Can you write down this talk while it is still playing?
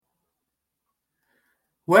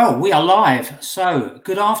Well, we are live. So,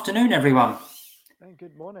 good afternoon, everyone. And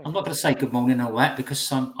good morning. I'm not going to say good morning and all that because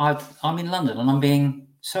I'm in London and I'm being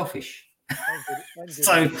selfish.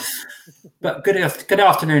 So, but good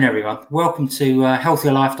afternoon, everyone. Welcome to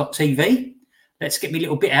healthierlife.tv. Let's get me a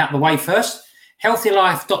little bit out of the way first.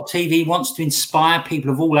 Healthierlife.tv wants to inspire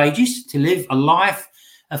people of all ages to live a life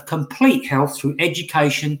of complete health through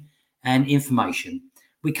education and information.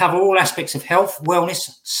 We cover all aspects of health,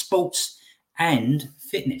 wellness, sports, and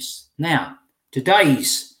fitness. Now,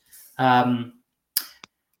 today's how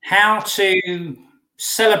to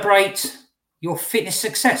celebrate your fitness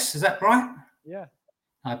success. Is that right? Yeah,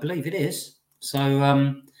 I believe it is.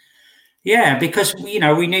 So, yeah, because we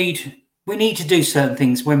need to do certain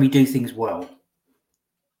things when we do things well.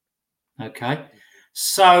 Okay.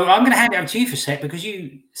 So I'm going to hand it over to you for a sec because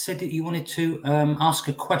you said that you wanted to ask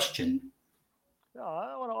a question. No,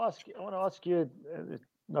 I want to ask you,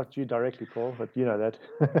 not you directly, Paul, but you know that.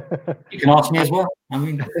 You can ask me as well. I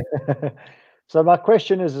mean, so my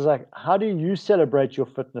question is like, how do you celebrate your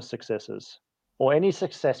fitness successes, or any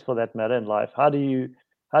success for that matter in life? How do you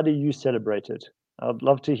celebrate it? I'd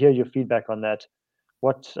love to hear your feedback on that.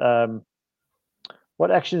 What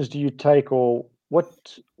actions do you take, or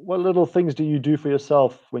what little things do you do for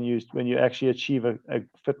yourself when you actually achieve a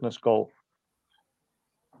fitness goal?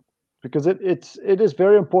 Because it is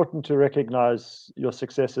very important to recognize your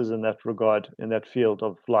successes in that regard, in that field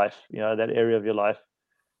of life, that area of your life.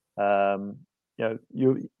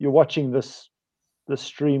 You're watching this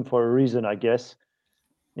stream for a reason, I guess.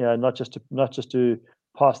 Not just to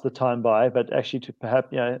pass the time by, but actually to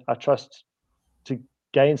perhaps, I trust, to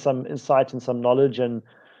gain some insight and some knowledge and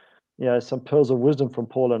some pearls of wisdom from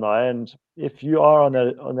Paul and I. And if you are on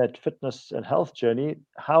that fitness and health journey,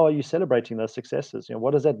 how are you celebrating those successes?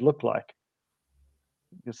 What does that look like?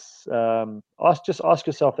 Just ask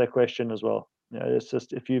yourself that question as well. It's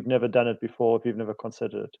just, if you've never done it before, if you've never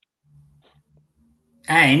considered it.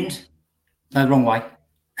 And no, wrong way.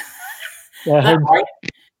 That way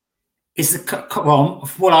is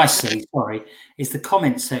what I see. Sorry, is the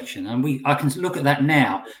comment section, and I can look at that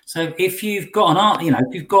now. So if you've got I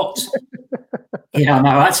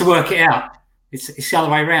had to work it out. It's the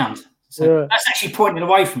other way around. So that's actually pointing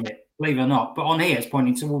away from it, believe it or not. But on here, it's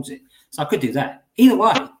pointing towards it. So I could do that either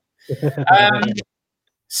way.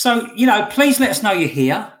 So please let us know you're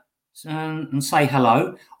here and say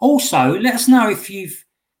hello. Also, let us know if you've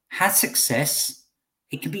had success.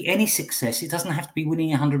 It can be any success. It doesn't have to be winning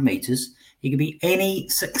 100 meters. It can be any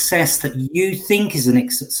success that you think is a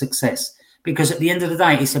success. Because at the end of the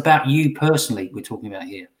day, it's about you personally we're talking about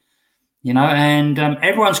here. And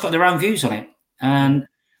everyone's got their own views on it. And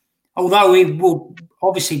although we'd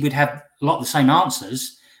have a lot of the same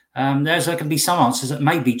answers, there can be some answers that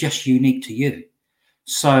may be just unique to you.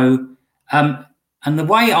 So, and the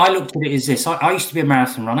way I looked at it is this. I used to be a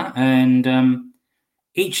marathon runner, and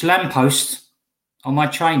each lamppost on my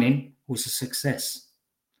training was a success.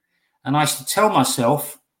 And I used to tell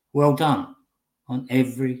myself, well done, on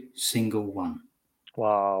every single one.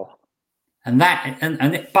 Wow.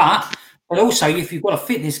 But also, if you've got a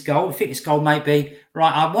fitness goal may be,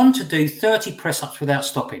 right, I want to do 30 press-ups without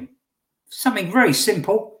stopping. Something very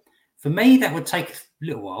simple. For me, that would take a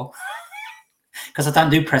little while because I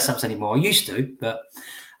don't do press-ups anymore. I used to, but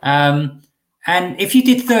and if you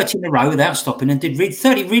did 30 in a row without stopping and did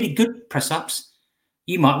 30 really good press-ups,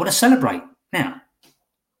 you might want to celebrate. Now,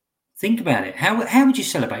 think about it. How would you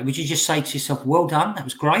celebrate? Would you just say to yourself, well done, that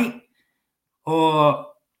was great? Or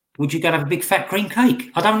would you go to have a big fat green cake?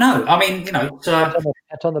 I don't know. I mean, I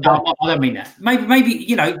don't mean that.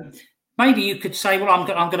 Maybe you could say, well, I'm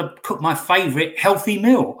going to cook my favorite healthy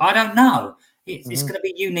meal. I don't know. It's going to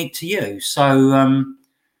be unique to you. So,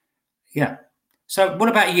 yeah. So what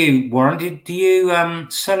about you, Warren? Do you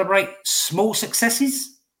celebrate small successes?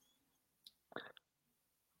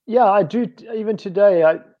 Yeah, I do. Even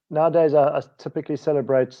today, nowadays I typically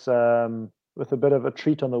celebrate with a bit of a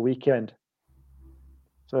treat on the weekend.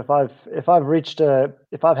 So if I've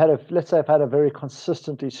had a very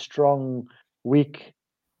consistently strong week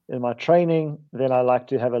in my training, then I like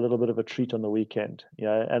to have a little bit of a treat on the weekend,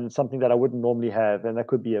 and something that I wouldn't normally have, and that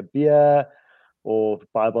could be a beer or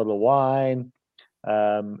buy a bottle of wine.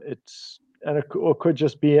 Or could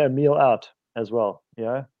just be a meal out as well,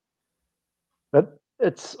 But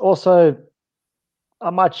it's also, I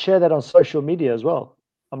might share that on social media as well.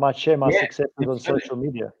 I might share my successes on social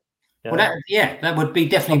media. Well, that would be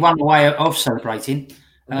definitely one way of celebrating.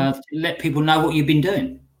 To let people know what you've been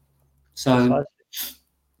doing. So,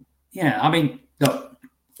 I mean, look.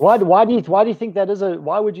 Why do you think that is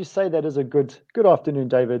why would you say that is a good afternoon,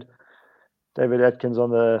 David? David Atkins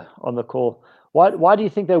on the call. Why do you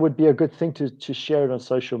think that would be a good thing to share it on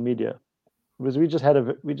social media? Because we just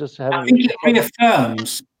haven't. I think it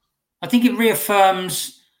reaffirms. I think it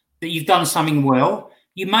reaffirms that you've done something well.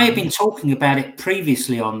 You may have been talking about it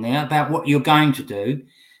previously on there about what you're going to do,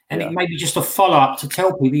 and it may be just a follow up to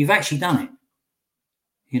tell people you've actually done it.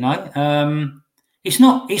 You know, it's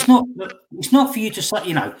not for you to say,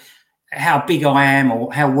 you know, how big I am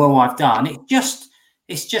or how well I've done.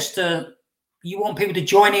 It's just you want people to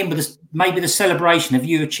join in with this, maybe the celebration of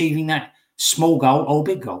you achieving that small goal or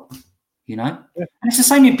big goal. You know, and it's the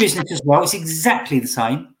same in business as well. It's exactly the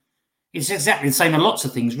same. It's exactly the same in lots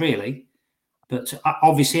of things, really. But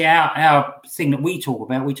obviously, our thing that we talk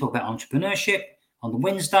about entrepreneurship on the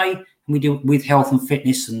Wednesday, and we do it with health and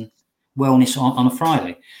fitness and wellness on a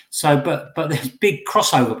Friday. So, but there's big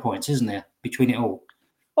crossover points, isn't there, between it all?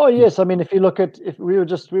 Oh yes, I mean, if you look at, if we were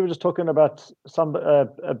just talking about some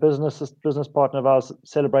a business partner of ours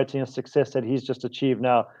celebrating a success that he's just achieved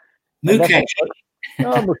now. Mukesh.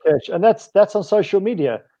 Mukesh, and that's on social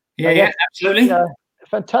media. Yeah, absolutely. Yeah,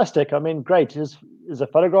 fantastic. I mean, great. There's a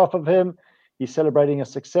photograph of him. He's celebrating a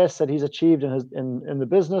success that he's achieved in the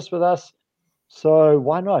business with us. So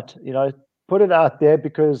why not? You know, put it out there,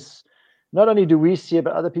 because not only do we see it,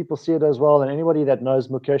 but other people see it as well. And anybody that knows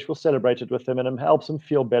Mukesh will celebrate it with him, and it helps him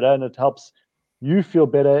feel better, and it helps you feel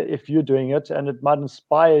better if you're doing it, and it might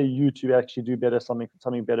inspire you to actually do better,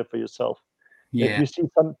 something better for yourself. Yeah.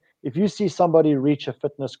 If you see somebody reach a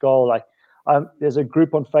fitness goal, like there's a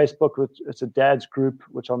group on Facebook, it's a dad's group,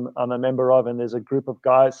 which I'm a member of, and there's a group of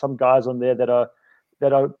some guys on there that are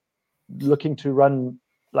looking to run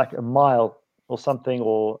like a mile or something,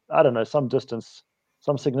 or I don't know, some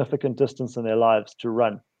significant distance in their lives to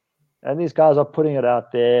run. And these guys are putting it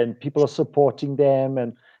out there, and people are supporting them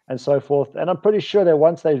and so forth. And I'm pretty sure that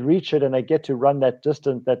once they reach it and they get to run that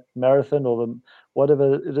distance, that marathon or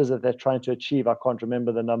whatever it is that they're trying to achieve, I can't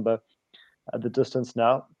remember the number, the distance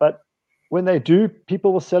now, but when they do,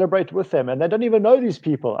 people will celebrate with them, and they don't even know these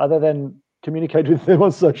people other than communicate with them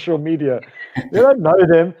on social media. They don't know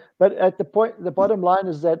them, but the bottom line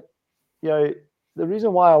is that, you know, the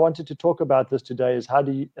reason why I wanted to talk about this today is how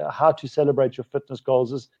to celebrate your fitness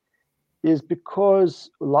goals is because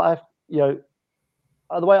life, you know,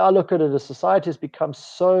 the way I look at it, is society has become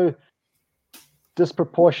so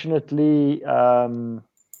disproportionately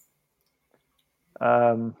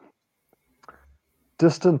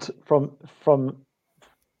distant from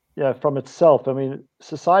itself. I mean,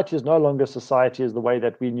 society is no longer society as the way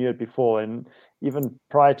that we knew it before, and even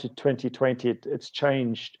prior to 2020, it's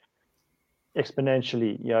changed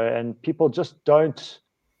exponentially. You know, and people just don't.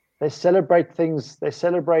 They celebrate things. They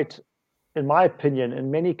celebrate, in my opinion,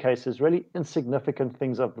 in many cases, really insignificant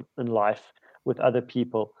things in life with other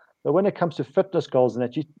people. But when it comes to fitness goals, and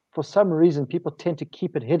that, for some reason, people tend to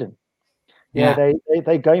keep it hidden. Yeah,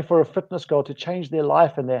 they're going for a fitness goal to change their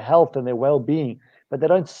life and their health and their well-being, but they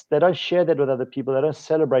don't share that with other people. They don't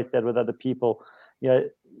celebrate that with other people. You know,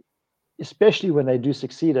 especially when they do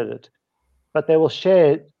succeed at it. But they will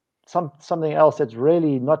share something else that's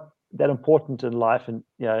really not that important in life. And,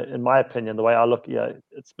 you know, in my opinion, the way I look,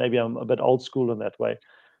 it's maybe I'm a bit old school in that way.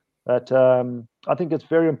 But I think it's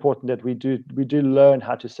very important that we do learn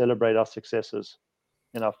how to celebrate our successes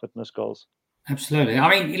in our fitness goals. Absolutely. I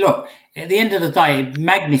mean, look, at the end of the day, it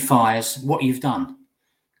magnifies what you've done,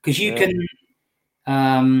 because you can.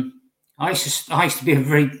 I used to be a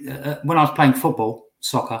very when I was playing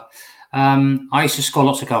soccer, I used to score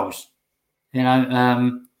lots of goals. You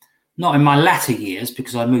know, not in my latter years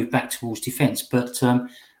because I moved back towards defence, but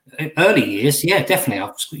early years, yeah, definitely.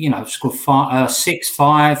 I've scored 5, 6,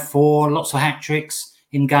 5, 4, lots of hat tricks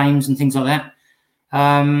in games and things like that.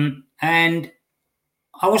 And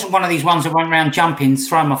I wasn't one of these ones that went around jumping,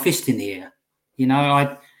 throwing my fist in the air. You know,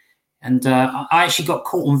 I actually got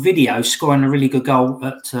caught on video scoring a really good goal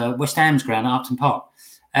at West Ham's ground at Upton Park,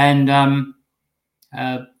 and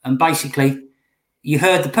basically, you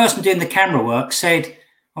heard the person doing the camera work said,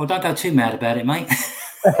 "Oh, don't go too mad about it, mate."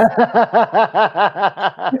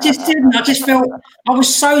 I just didn't. I just felt I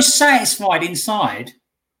was so satisfied inside.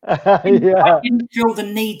 I didn't feel the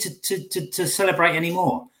need to celebrate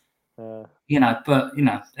anymore. You know, but you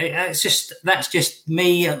know, that's just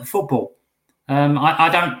me at football. I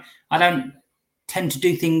don't tend to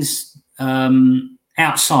do things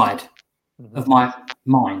outside of my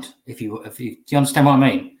mind. Do you understand what I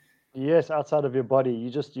mean? Yes, outside of your body, you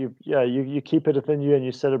keep it within you, and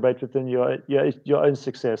you celebrate within your own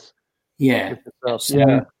success. Yeah,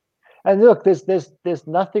 yeah. And look, there's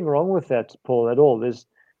nothing wrong with that, Paul, at all. There's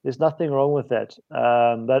nothing wrong with that.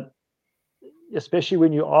 But especially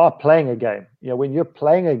when you are playing a game, you know, when you're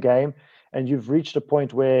playing a game and you've reached a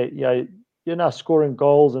point where you're now scoring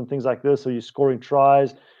goals and things like this, or you're scoring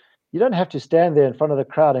tries, you don't have to stand there in front of the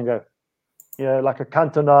crowd and go, like a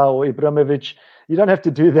Cantona or Ibrahimovic. You don't have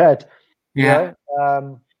to do that. Yeah.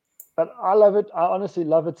 But I love it. I honestly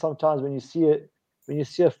love it sometimes when you see it, when you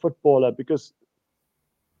see a footballer, because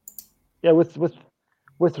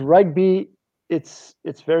with rugby, it's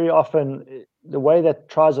very often the way that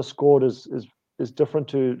tries are scored is different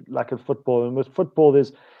to like in football. And with football,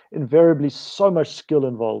 there's invariably so much skill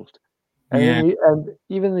involved. And and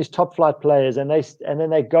even these top flight players, and then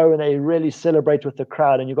they go and they really celebrate with the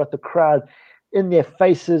crowd, and you've got the crowd in their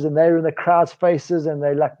faces, and they're in the crowd's faces, and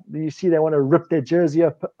you see they want to rip their jersey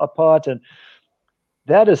apart, and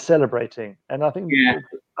that is celebrating. And I think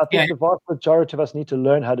the vast majority of us need to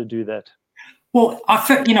learn how to do that. Well, I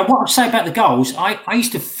feel, what I say about the goals, I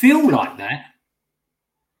used to feel like that,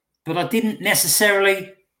 but I didn't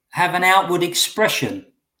necessarily have an outward expression.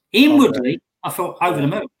 Inwardly, I felt over the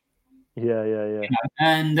moon. Yeah.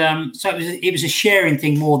 And so it was a sharing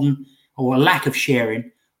thing more than, or a lack of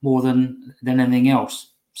sharing more than anything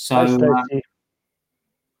else. So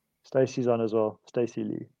Stacey's on as well. Stacey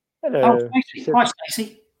Lee. Hello. Hi,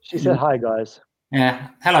 Stacey. She said hi, guys. Yeah.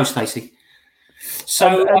 Hello, Stacey.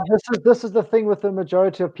 So and this is the thing with the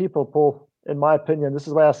majority of people, Paul. In my opinion, this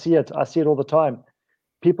is why I see it. I see it all the time.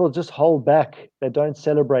 People just hold back. They don't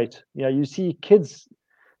celebrate. You see kids.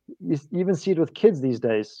 You even see it with kids these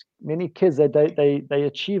days. Many kids, they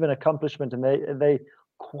achieve an accomplishment and they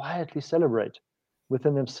quietly celebrate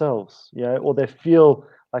within themselves, or they feel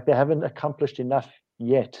like they haven't accomplished enough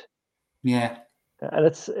yet. Yeah. And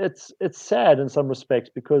it's sad in some respects,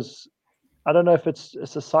 because I don't know if it's a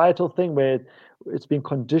societal thing where it's been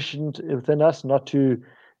conditioned within us not to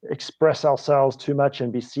express ourselves too much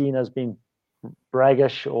and be seen as being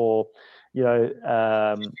braggish, or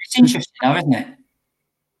it's interesting though, isn't it?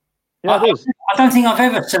 Yeah, it is. I don't think I've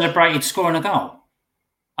ever celebrated scoring a goal.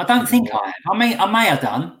 I don't think I have. I may have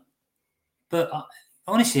done, but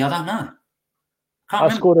honestly, I don't know. I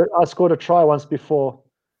scored a try once before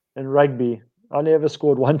in rugby. I only ever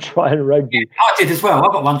scored one try in rugby. Yeah, I did as well. I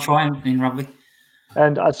got one try in rugby.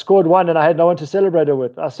 And I scored one, and I had no one to celebrate it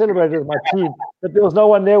with. I celebrated with my team, but there was no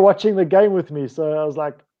one there watching the game with me. So I was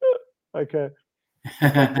like, okay.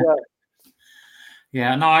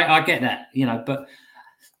 Yeah, no, I get that, but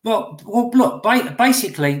well, look,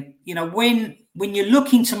 basically, when you're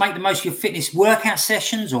looking to make the most of your fitness workout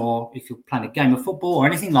sessions, or if you're playing a game of football or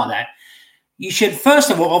anything like that, you should first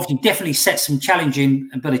of all obviously definitely set some challenging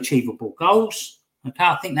but achievable goals. Okay,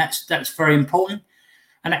 I think that's very important,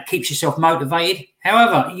 and that keeps yourself motivated.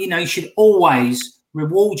 However, you should always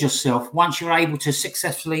reward yourself once you're able to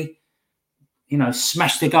successfully,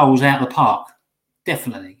 smash the goals out of the park.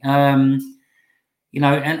 Definitely, and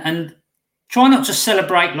try not to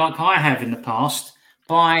celebrate like I have in the past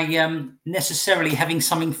by necessarily having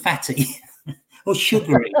something fatty or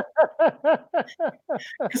sugary.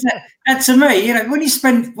 Because that to me, when you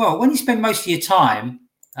spend most of your time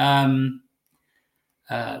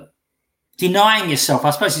denying yourself, I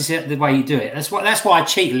suppose it's the way you do it. That's why I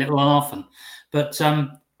cheat a little often. But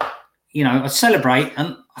I celebrate,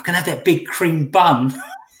 and I can have that big cream bun,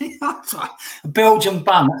 a Belgian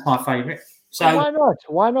bun. That's my favourite. So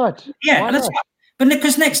why not? Yeah, but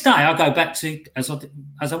because next day I go back to as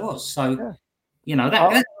I was. So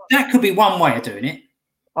that could be one way of doing it.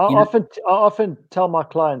 I often tell my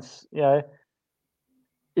clients,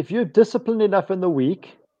 if you're disciplined enough in the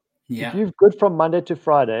week, if you're good from Monday to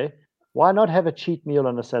Friday, why not have a cheat meal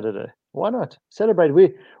on a Saturday? Why not celebrate?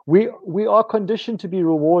 We are conditioned to be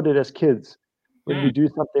rewarded as kids when we do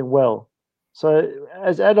something well. So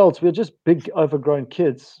as adults, we're just big, overgrown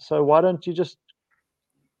kids. So why don't you just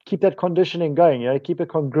keep that conditioning going? Keep it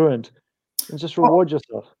congruent and just reward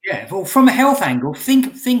yourself. Yeah. Well, from a health angle,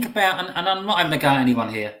 think about, and I'm not having a go at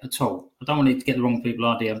anyone here at all. I don't want to get the wrong people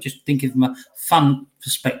idea. I'm just thinking from a fun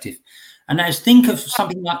perspective. And that is, think of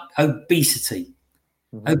something like obesity.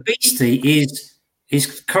 Mm-hmm. Obesity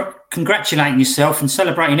is congratulating yourself and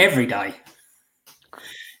celebrating every day.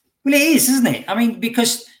 Well, it is, isn't it? I mean,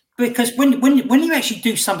 because when you actually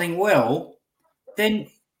do something well, then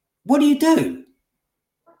what do you do?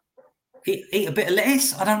 Eat a bit of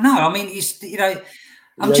lettuce? I don't know. I mean, you've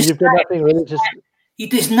got nothing really.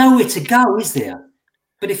 There's nowhere to go, is there?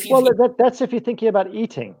 But if that's if you're thinking about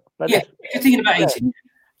eating. But if you're thinking about eating,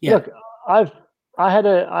 Look, I've had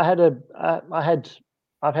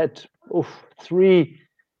 3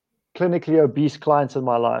 clinically obese clients in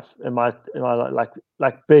my life. In my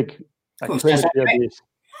like big, like clinically obese.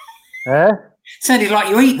 Sounded like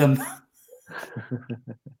you eat them.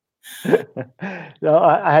 No,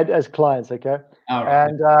 I had as clients, okay? All right.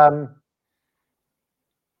 And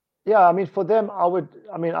Yeah, I mean, for them, I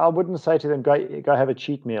wouldn't say to them, go have a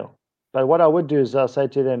cheat meal. But what I would do is I'll say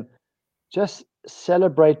to them, just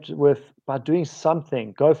celebrate by doing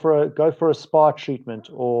something. Go for a spa treatment,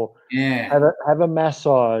 or Yeah. have a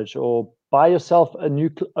massage, or buy yourself a new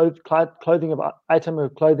item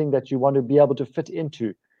of clothing that you want to be able to fit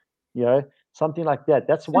into. Something like that.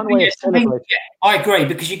 That's one way of celebrating. Yeah, I agree,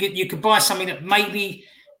 because you could buy something that maybe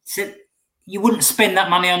you wouldn't spend that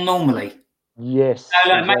money on normally. Yes, So,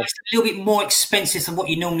 like, maybe exactly. it's a little bit more expensive than what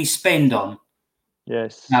you normally spend on.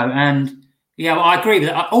 Yes. No, and yeah, well, I agree with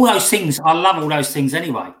that. All those things, I love all those things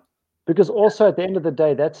anyway. Because also at the end of the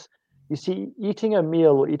day, you see, eating a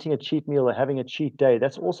meal or eating a cheat meal or having a cheat day,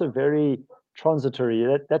 that's also very transitory.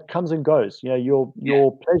 That comes and goes. Your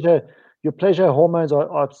pleasure hormones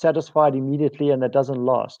are satisfied immediately, and that doesn't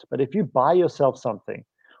last. But if you buy yourself something,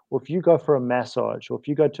 or if you go for a massage, or if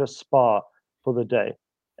you go to a spa for the day,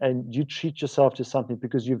 and you treat yourself to something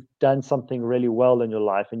because you've done something really well in your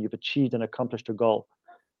life and you've achieved and accomplished a goal,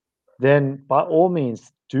 then by all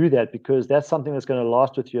means do that, because that's something that's going to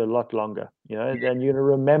last with you a lot longer. Then you're going to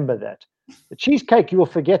remember that. The cheesecake you will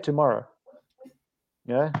forget tomorrow.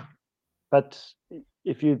 But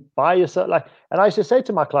if you buy yourself, and I used to say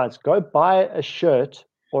to my clients, go buy a shirt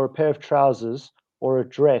or a pair of trousers or a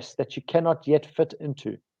dress that you cannot yet fit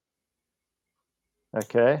into.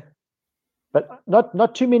 Okay. But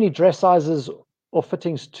not too many dress sizes or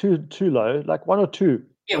fittings too low, like one or two.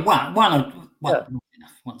 Yeah, one Yeah.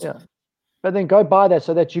 enough. Yeah. But then go buy that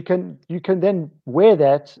so that you can then wear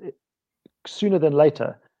that sooner than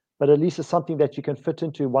later. But at least it's something that you can fit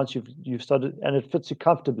into once you've started, and it fits you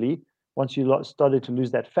comfortably once you started to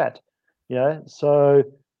lose that fat. So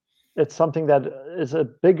it's something that's a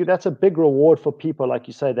big reward for people, like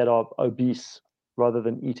you say, that are obese, rather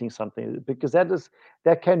than eating something, because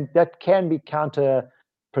that can be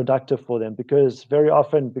counterproductive for them, because very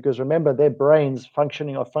often, because remember, their brains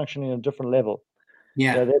are functioning on a different level.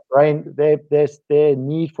 Yeah. Their brain, their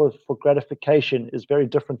need for gratification is very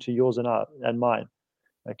different to yours and mine.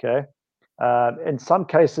 Okay. In some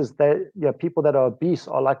cases, people that are obese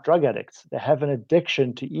are like drug addicts. They have an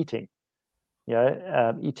addiction to eating.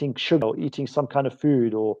 Eating sugar or eating some kind of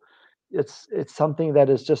food, or it's something that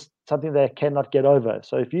is just something they cannot get over.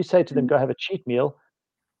 So if you say to them, go have a cheat meal,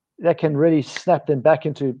 that can really snap them back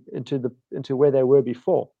into where they were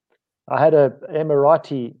before. I had a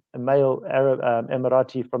male Arab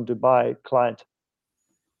Emirati from Dubai client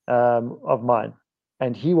of mine,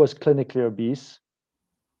 and he was clinically obese,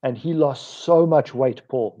 and he lost so much weight,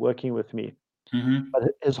 Paul, working with me. Mm-hmm.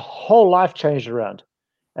 But his whole life changed around.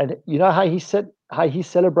 And you know how he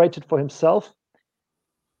celebrated for himself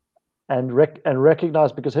and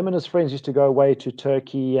recognized, because him and his friends used to go away to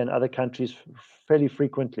Turkey and other countries fairly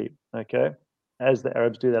frequently. Okay. As the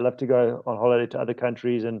Arabs do, they love to go on holiday to other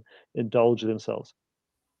countries and indulge themselves.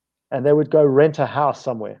 And they would go rent a house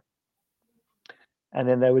somewhere. And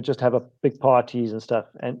then they would just have big parties and stuff.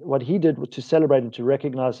 And what he did was, to celebrate and to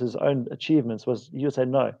recognize his own achievements, was he would say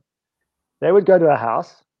no. They would go to a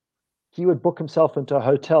house. He would book himself into a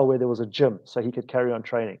hotel where there was a gym so he could carry on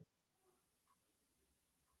training.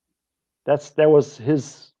 That was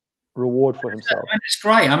his reward for himself. That's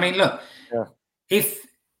great. I mean, look, Yeah. if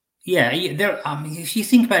you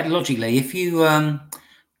think about it logically, if you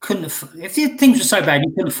if things were so bad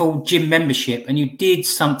you couldn't afford gym membership, and you did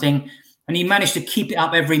something and you managed to keep it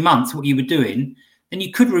up every month, what you were doing, then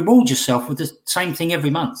you could reward yourself with the same thing every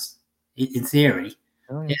month. In theory,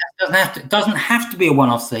 Oh, yeah. it doesn't have to be a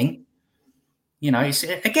one-off thing.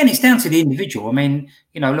 It's down to the individual. I mean,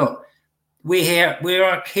 look, we're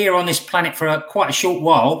here on this planet for quite a short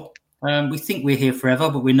while. We think we're here forever,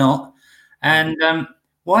 but we're not. And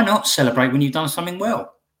why not celebrate when you've done something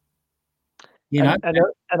well? And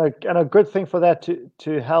a good thing for that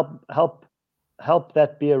to help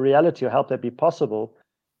that be a reality, or help that be possible,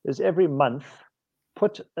 is every month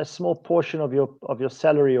put a small portion of your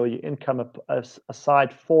salary or your income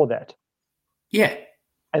aside for that. Yeah.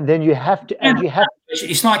 And then you have to,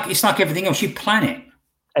 it's like everything else. You plan it,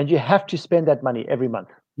 and you have to spend that money every month.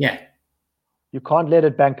 Yeah. You can't let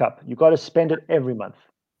it bank up. You got to spend it every month.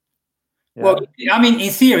 Well, I mean,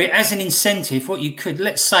 in theory, as an incentive, what you could,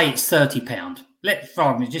 let's say it's £30.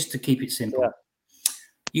 Just to keep it simple. Yeah.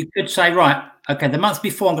 You could say, right, okay, the month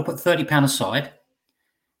before I'm going to put £30 aside.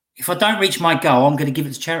 If I don't reach my goal, I'm going to give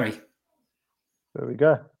it to charity. There we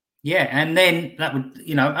go. Yeah, and then that would,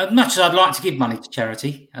 as much as I'd like to give money to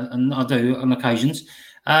charity, and I do on occasions,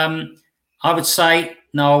 I would say,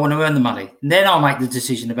 no, I want to earn the money. And then I'll make the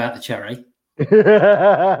decision about the charity. But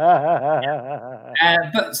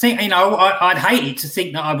I'd hate it to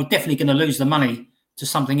think that I was definitely going to lose the money to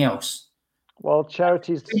something else. Well,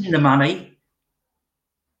 charities win the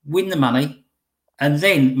money, and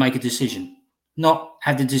then make a decision. Not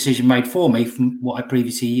have the decision made for me from what I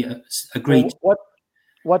previously agreed. Well,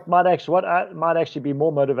 what might actually be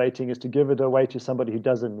more motivating is to give it away to somebody who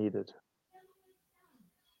doesn't need it.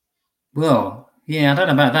 Well, yeah, I don't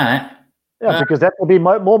know about that. Yeah, because that will be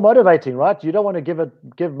more motivating, right? You don't want to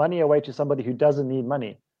give money away to somebody who doesn't need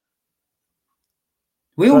money.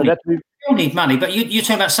 We all need money, but you're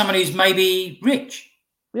talking about someone who's maybe rich.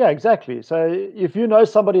 Yeah, exactly. So if you know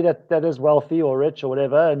somebody that is wealthy or rich or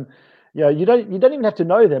whatever, and you don't even have to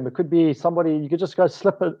know them. It could be somebody, you could just go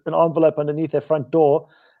slip an envelope underneath their front door,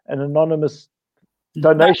 an anonymous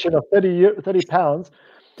donation of 30 pounds.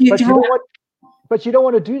 But you don't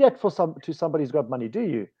want to do that to somebody who's got money, do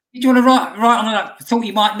you? Did you want to write on that? I thought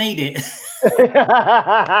you might need it.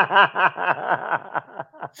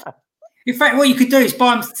 In fact, what you could do is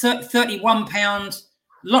buy them £31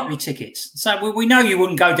 lottery tickets. So we know you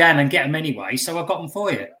wouldn't go down and get them anyway, so I got them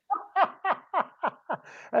for you.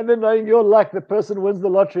 And then knowing your luck, the person wins the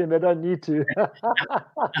lottery and they don't need to.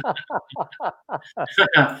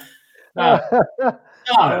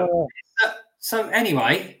 So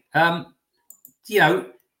anyway,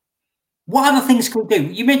 what other things could we do?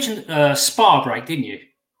 You mentioned spa break, didn't you?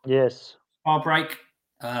 Yes. Spa break.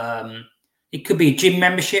 It could be a gym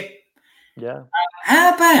membership. Yeah.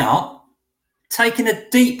 How about taking a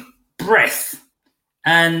deep breath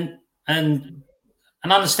and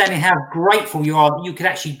understanding how grateful you are that you could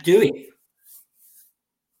actually do it?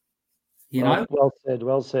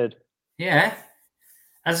 Well said. Yeah.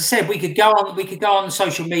 As I said, we could go on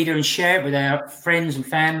social media and share it with our friends and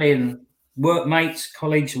family and workmates,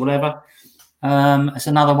 colleagues, whatever. That's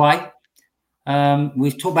another way.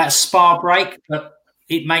 We've talked about spa break, but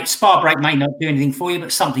spa break may not do anything for you,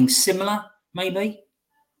 but something similar, maybe.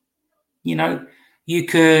 You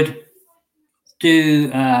could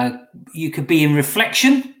do. You could be in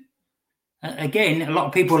reflection. Again, a lot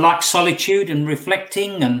of people like solitude and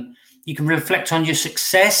reflecting, and you can reflect on your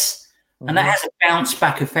success, and that has a bounce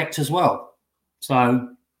back effect as well. So,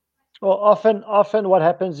 well, often what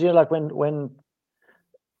happens, like when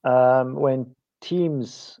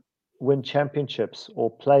teams win championships, or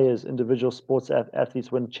players, individual sports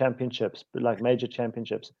athletes win championships, like major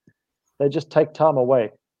championships, they just take time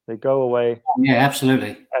away. They go away. Yeah,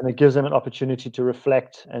 absolutely. And it gives them an opportunity to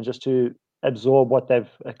reflect and just to absorb what they've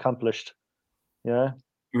accomplished. Yeah.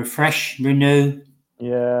 Refresh, renew.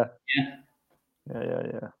 Yeah.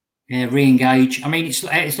 Yeah, re-engage. I mean, it's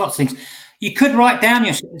lots of things. You could write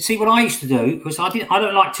down see what I used to do, because I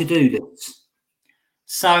don't like to do this.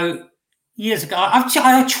 So years ago,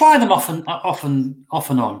 I try them off and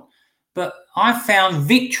on, but I found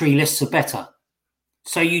victory lists are better.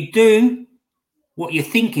 So you do what you're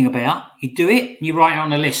thinking about, you do it, and you write it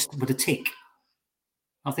on a list with a tick.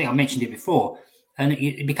 I think I mentioned it before, and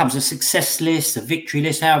it becomes a success list, a victory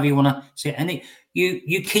list, however you want to see it, and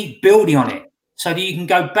you keep building on it so that you can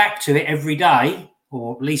go back to it every day,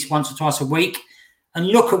 or at least once or twice a week, and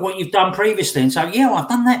look at what you've done previously and say, yeah, well, I've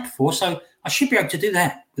done that before, so I should be able to do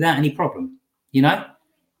that without any problem, and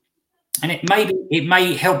it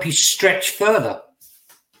may help you stretch further,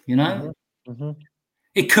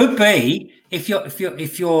 It could be if your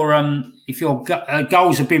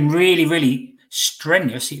goals have been really, really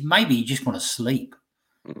strenuous, maybe you just want to sleep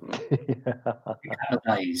a couple of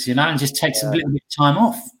days, and just takes a little bit of time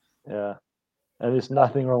off. Yeah, and there's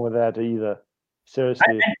nothing wrong with that either. Seriously.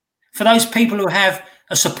 And for those people who have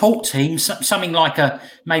a support team, something like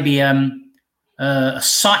maybe a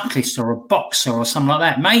cyclist or a boxer or something like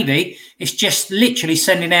that, maybe it's just literally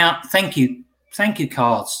sending out thank you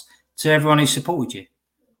cards to everyone who supported you.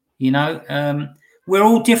 We're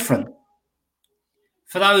all different.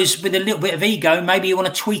 For those with a little bit of ego, maybe you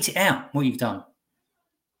want to tweet it out, what you've done.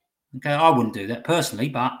 Okay, I wouldn't do that personally,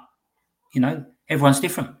 but, everyone's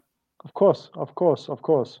different. Of course.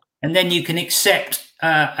 And then you can accept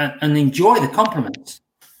and enjoy the compliments.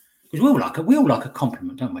 Because we all like a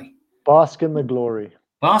compliment, don't we? Bask in the glory.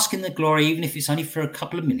 Bask in the glory, even if it's only for a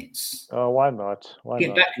couple of minutes. Oh, why not?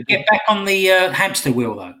 Get back on the hamster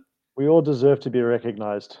wheel, though. We all deserve to be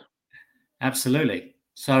recognized. Absolutely.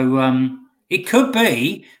 So it could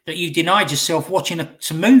be that you denied yourself watching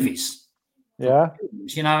some movies. Yeah.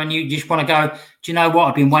 And you just want to go, do you know what?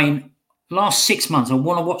 I've been waiting last 6 months. I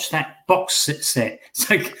want to watch that box set.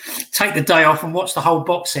 So take the day off and watch the whole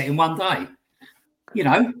box set in one day.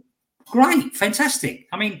 Great, fantastic.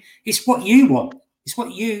 I mean, it's what you want. It's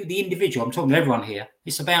what you, the individual, I'm talking to everyone here.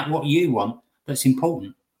 It's about what you want that's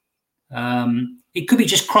important. It could be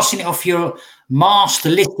just crossing it off your master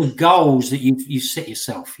list of goals that you set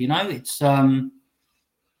yourself. It's I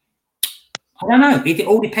I don't know. It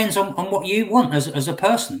all depends on what you want as a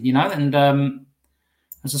person, you know. And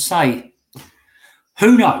as I say,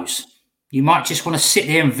 who knows? You might just want to sit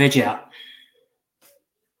there and veg out.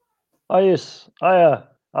 Oh yes,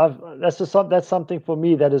 that's something for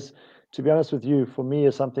me that is, to be honest with you, for me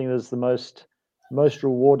is something that's the most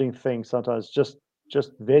rewarding thing. Sometimes just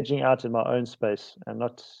vegging out in my own space and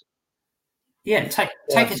not. Yeah, take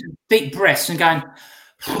some deep breaths and going.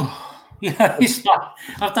 You know, it's like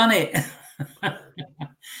I've done it.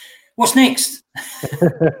 What's next?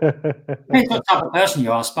 Depends what type of person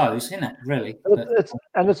you are, I suppose, isn't it? Really.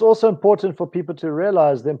 It's also important for people to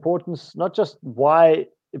realize the importance, not just why,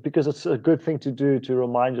 because it's a good thing to do to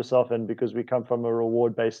remind yourself, and because we come from a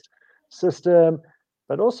reward-based system,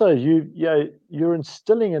 but also you're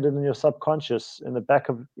instilling it in your subconscious, in the back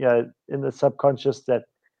of in the subconscious, that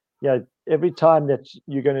every time that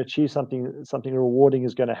you're going to achieve something rewarding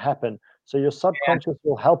is going to happen. So your subconscious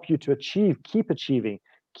will help you to keep achieving,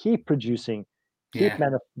 keep producing,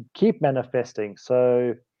 keep manifesting.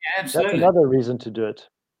 So that's another reason to do it.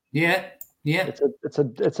 Yeah.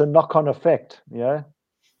 It's a knock-on effect. Yeah.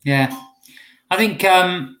 I think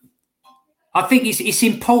it's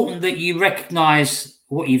important that you recognise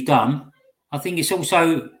what you've done. I think it's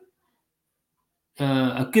also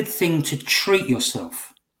a good thing to treat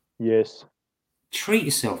yourself. Yes. Treat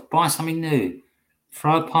yourself. Buy something new.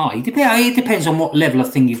 Throw a party. It depends on what level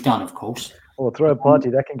of thing you've done, of course. Or throw a party,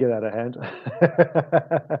 that can get out of hand.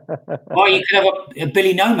 Or you could have a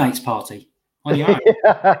Billy No Mates party on your own.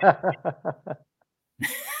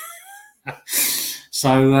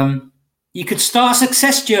 So you could start a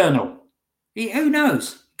success journal. Who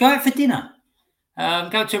knows? Go out for dinner.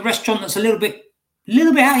 Go to a restaurant that's a little bit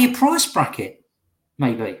out of your price bracket,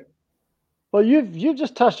 maybe. Well, you've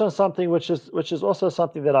just touched on something which is also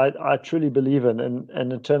something that I truly believe in,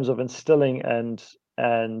 and in terms of instilling and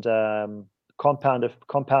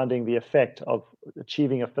compounding the effect of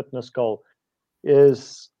achieving a fitness goal,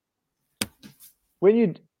 is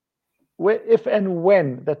if and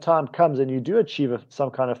when the time comes and you do achieve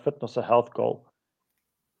some kind of fitness or health goal,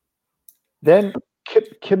 then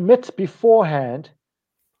commit beforehand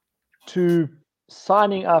to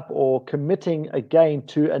signing up or committing again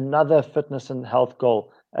to another fitness and health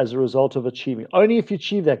goal as a result of achieving. Only if you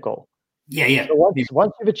achieve that goal. Yeah. So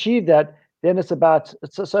once you've achieved that, then it's about.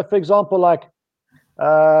 So for example, like,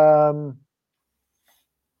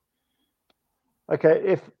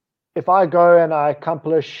 okay, if I go and I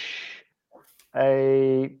accomplish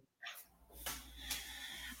a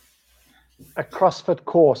CrossFit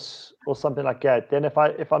course or something like that, then if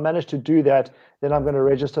I manage to do that, then I'm going to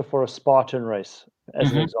register for a Spartan race,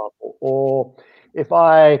 as an example. Or if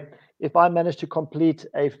I manage to complete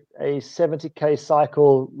a 70K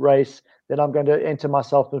cycle race, then I'm going to enter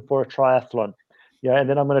myself in for a triathlon. And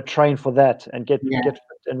then I'm going to train for that and get fit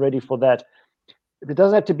and ready for that. It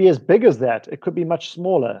doesn't have to be as big as that. It could be much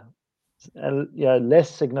smaller and less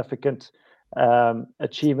significant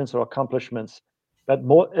achievements or accomplishments. But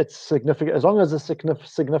more, it's significant, as long as it's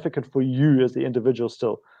significant for you as the individual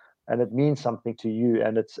still, and it means something to you,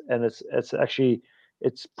 and it's actually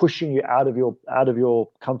pushing you out of your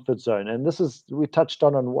comfort zone. And this is, we touched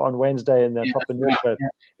on Wednesday in the Entrepreneur Show.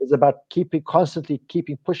 It's about constantly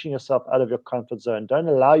pushing yourself out of your comfort zone. Don't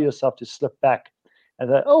allow yourself to slip back and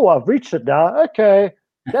say, "Oh, I've reached it now. Okay,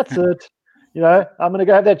 that's it. I'm going to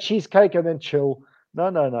go have that cheesecake and then chill." No.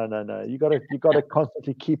 You got to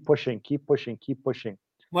constantly keep pushing.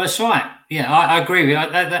 Well, that's right. Yeah, I agree with you.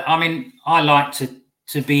 I mean, I like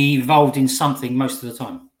to be involved in something most of the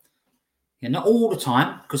time. Not all the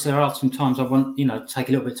time, because there are some times I want, take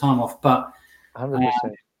a little bit of time off. But 100%.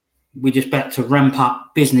 We're just about to ramp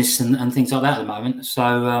up business and things like that at the moment.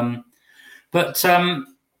 So,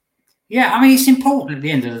 yeah, I mean, it's important at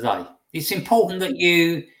the end of the day. It's important that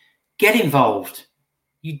you get involved.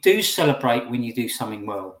 You do celebrate when you do something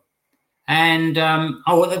well. And,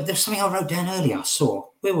 there's something I wrote down earlier. I saw.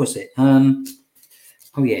 Where was it? Oh,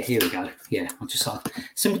 yeah, here we go. Yeah, I just saw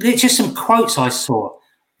some quotes I saw.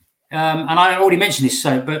 And I already mentioned this,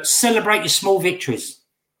 but celebrate your small victories.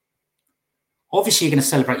 Obviously, you're going to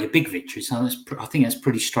celebrate your big victories. I think that's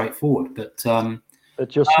pretty straightforward.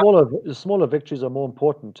 But your smaller victories are more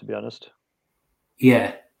important, to be honest.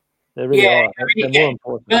 Yeah. They really are. They're more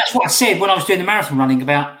important. But that's what I said when I was doing the marathon running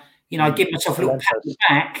about, giving myself a little pat on the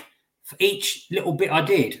back for each little bit I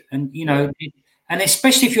did. And, and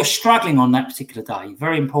especially if you're struggling on that particular day,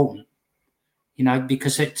 very important,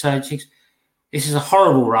 because this is a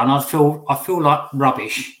horrible run. I feel like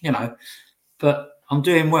rubbish, but I'm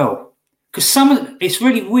doing well. Because it's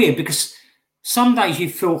really weird, because some days you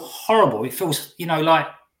feel horrible. It feels, like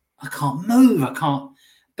I can't move, I can't.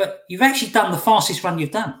 but you've actually done the fastest run you've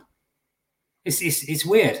done. It's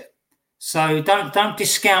weird. So don't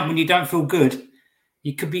discount when you don't feel good.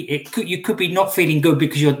 You could be not feeling good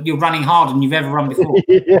because you're running harder than you've ever run before.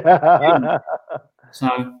 Yeah.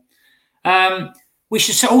 So we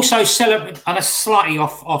should also celebrate, and it's slightly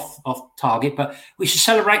off target, but we should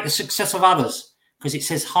celebrate the success of others, because it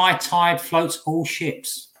says high tide floats all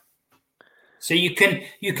ships. So you can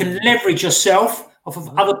leverage yourself off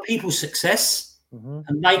of other people's success,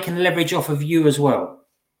 and they can leverage off of you as well.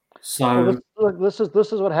 So this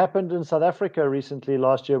is what happened in South Africa recently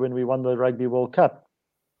last year when we won the Rugby World Cup.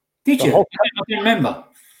 Did you? I don't remember.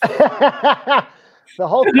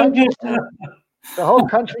 The whole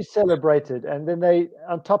country celebrated, and then they,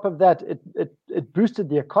 on top of that, it boosted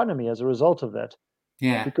the economy as a result of that.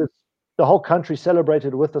 Yeah, because the whole country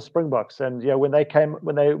celebrated with the Springboks, and when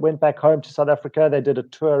they went back home to South Africa, they did a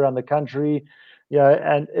tour around the country,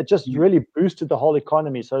 and it just really boosted the whole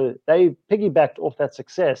economy. So they piggybacked off that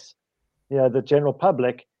success, the general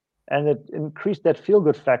public, and it increased that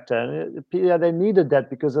feel-good factor. And they needed that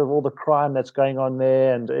because of all the crime that's going on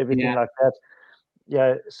there and everything like that.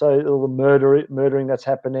 So all the murdering that's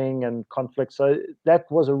happening and conflict. So that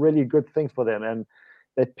was a really good thing for them, and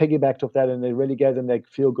they piggybacked off that, and they really gave them that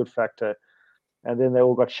feel-good factor. And then they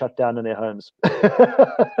all got shut down in their homes,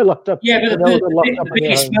 locked up. Yeah, but the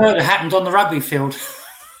biggest murder happened on the rugby field.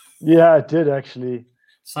 Yeah, it did actually.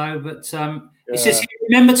 So, but it says here,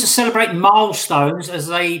 remember to celebrate milestones as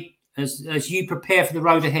you prepare for the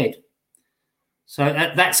road ahead. So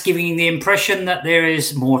that's giving you the impression that there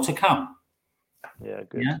is more to come. Yeah,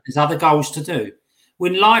 good. There's other goals to do.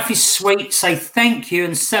 When life is sweet, say thank you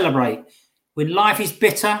and celebrate. When life is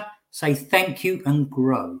bitter, say thank you and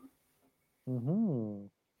grow.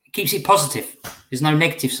 It keeps it positive. There's no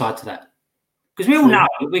negative side to that. Because we all know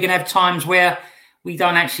we're going to have times where we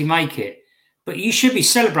don't actually make it. But you should be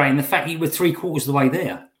celebrating the fact that you were 3/4 of the way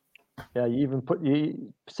there. Yeah,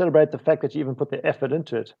 you celebrate the fact that you even put the effort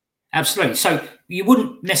into it. Absolutely. So you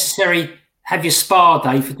wouldn't necessarily have your spa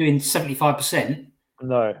day for doing 75%.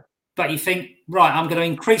 No. But you think, right, I'm going to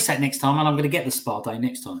increase that next time, and I'm going to get the spa day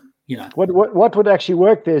next time. What would actually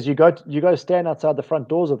work there is you go to stand outside the front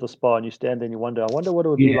doors of the spa, and you stand there and you wonder, I wonder what it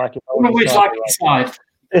would be like if I was inside.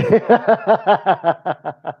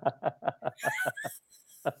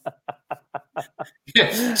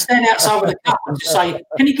 Stand outside with a cup and just say,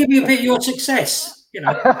 can you give me a bit of your success?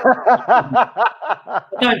 I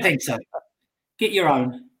don't think so. Get your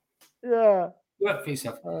own. Yeah. Work for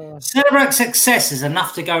yourself. Celebrate success is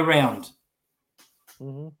enough to go round.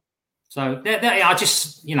 So I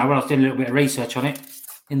just, when I was doing a little bit of research on it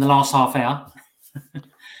in the last half hour.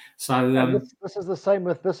 So this is the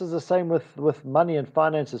same with money and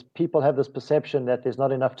finances. People have this perception that there's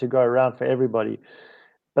not enough to go around for everybody,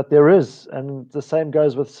 but there is, and the same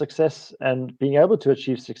goes with success and being able to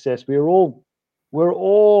achieve success. We're all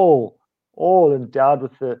endowed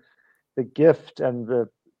with the gift and the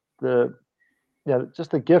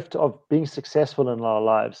just the gift of being successful in our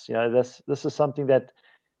lives. This is something that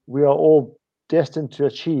we are all destined to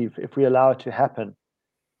achieve if we allow it to happen.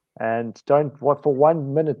 And don't for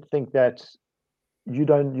 1 minute think that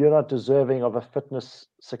you're not deserving of a fitness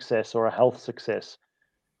success or a health success.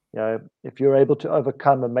 If you're able to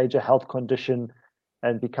overcome a major health condition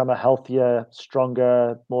and become a healthier,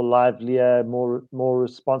 stronger, more livelier, more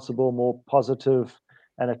responsible, more positive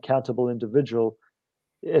and accountable individual,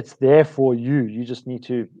 it's there for you. You just need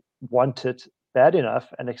to want it bad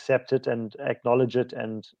enough and accept it and acknowledge it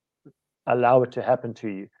and allow it to happen to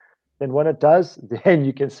you. Then when it does, then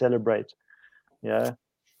you can celebrate. Yeah.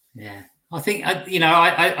 I think I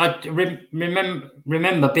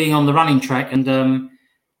remember being on the running track, and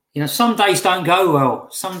some days don't go well.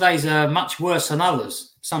 Some days are much worse than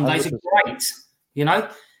others. Some days 100%. Are great.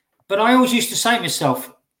 But I always used to say to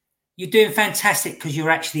myself, "You're doing fantastic because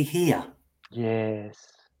you're actually here." Yes.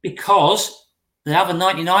 Because the other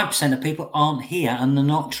 99% of people aren't here and they're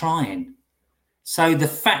not trying. So the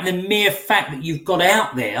mere fact that you've got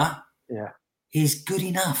out there is good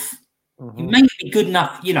enough. It may not be good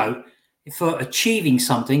enough, for achieving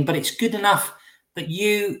something, but it's good enough that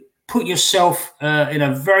you put yourself in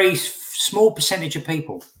a very small percentage of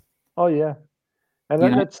people. Oh yeah, and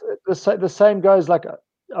that's the same goes. Like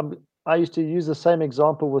I used to use the same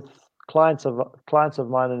example with clients of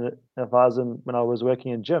mine, and when I was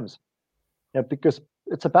working in gyms, because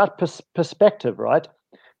it's about perspective, right?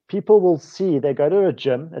 People will see, they go to a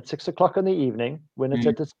gym at 6 o'clock in the evening when it's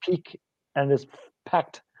at its peak and it's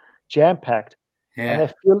packed, jam-packed,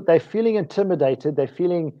 and they're feeling intimidated, they're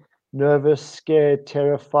feeling nervous, scared,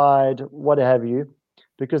 terrified, what have you,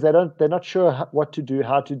 because they're not sure what to do,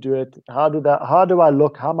 how to do it, how do I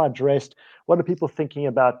look, how am I dressed, what are people thinking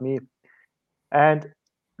about me, and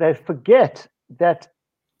they forget that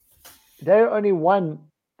they're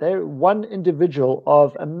one individual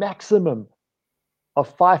of a maximum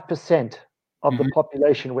of 5% of the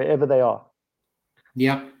population wherever they are.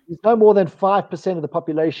 Yeah. No more than 5% of the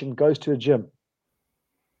population goes to a gym.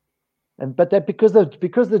 But that because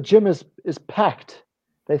the gym is packed,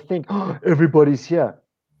 they think, oh, everybody's here.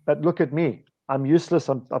 But look at me. I'm useless.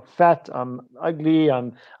 I'm fat. I'm ugly.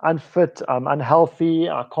 I'm unfit. I'm unhealthy.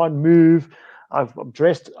 I can't move. I'm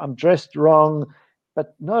dressed wrong.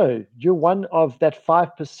 But no, you're one of that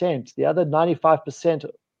 5%. The other 95%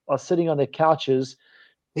 are sitting on their couches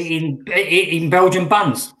eating Belgian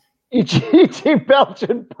buns. Eating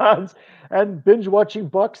Belgian buns and binge watching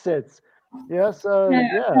box sets. Yeah, so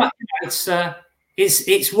yeah.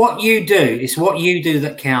 It's what you do. It's what you do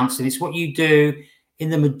that counts, and it's what you do in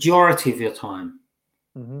the majority of your time.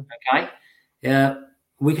 Okay. Yeah.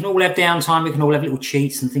 We can all have downtime. We can all have little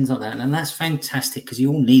cheats and things like that, and that's fantastic because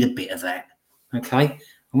you all need a bit of that. Okay.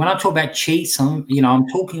 And when I talk about cheats, I'm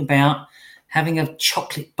talking about having a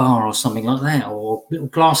chocolate bar or something like that, or a little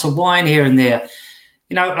glass of wine here and there.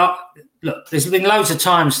 Look, there's been loads of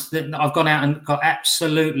times that I've gone out and got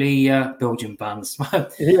absolutely Belgian buns.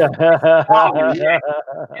 Yeah.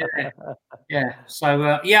 Yeah. So,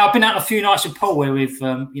 I've been out a few nights with Paul where we've,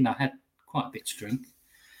 had quite a bit to drink.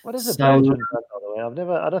 What is a Belgian bun, by the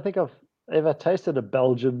way? I don't think I've ever tasted a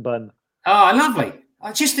Belgian bun. Oh, lovely.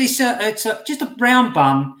 It's just a brown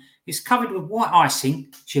bun. It's covered with white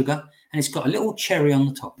icing, sugar, and it's got a little cherry on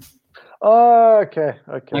the top. Oh, okay.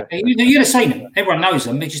 You'd have seen them. Everyone knows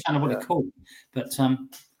them. They just don't know what they're called. But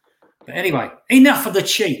anyway, enough of the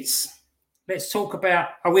cheats. Let's talk about.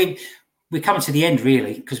 We're coming to the end,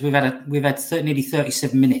 really, because we've had nearly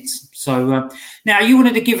 37 minutes. So now you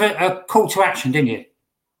wanted to give a call to action, didn't you?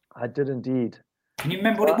 I did indeed. Can you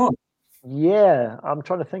remember what it was? Yeah, I'm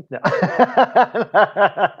trying to think now.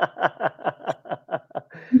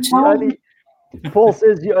 Paul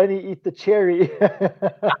says you only eat the cherry.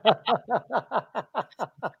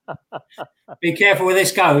 Be careful where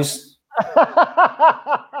this goes.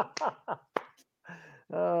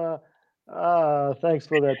 Thanks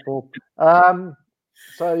for that, Paul.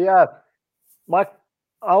 So yeah, my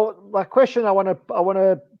question I want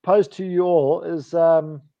to pose to you all is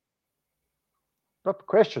not the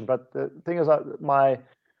question, but the thing is, my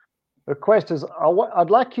request is I'd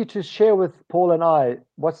like you to share with Paul and I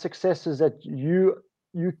what successes that you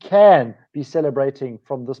can be celebrating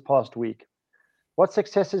from this past week. What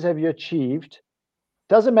successes have you achieved?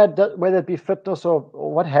 Doesn't matter whether it be fitness or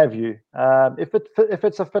what have you. If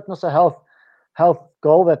it's a fitness or health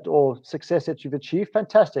goal or success that you've achieved,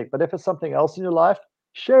 fantastic. But if it's something else in your life,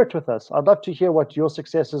 share it with us. I'd love to hear what your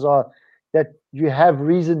successes are that you have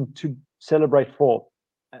reason to celebrate for.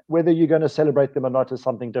 Whether you're going to celebrate them or not is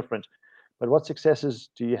something different. But what successes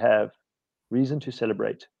do you have reason to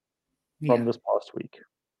celebrate from this past week?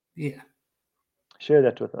 Yeah. Share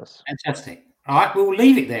that with us. Fantastic. All right, we'll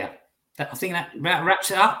leave it there. I think that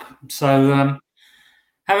wraps it up. So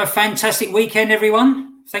have a fantastic weekend,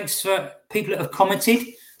 everyone. Thanks for people that have commented.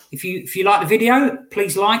 If you like the video,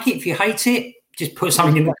 please like it. If you hate it, just put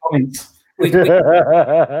something in the comments. We don't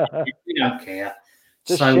care.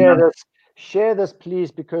 Just share this,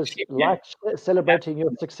 please, because celebrating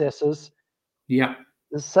your successes. Yeah.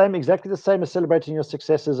 Exactly the same as celebrating your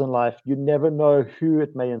successes in life. You never know who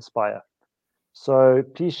it may inspire. So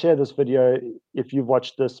please share this video if you've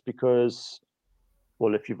watched this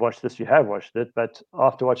if you've watched this, you have watched it. But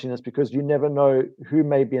after watching this, because you never know who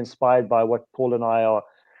may be inspired by what Paul and I are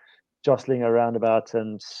jostling around about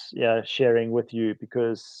and sharing with you,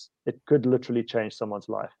 because it could literally change someone's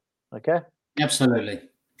life. Okay? Absolutely.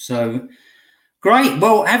 So great.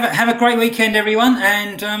 Well, have a great weekend, everyone,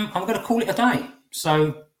 and I'm going to call it a day.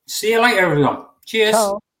 So see you later, everyone. Cheers.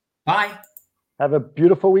 Ciao. Bye. Have a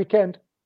beautiful weekend.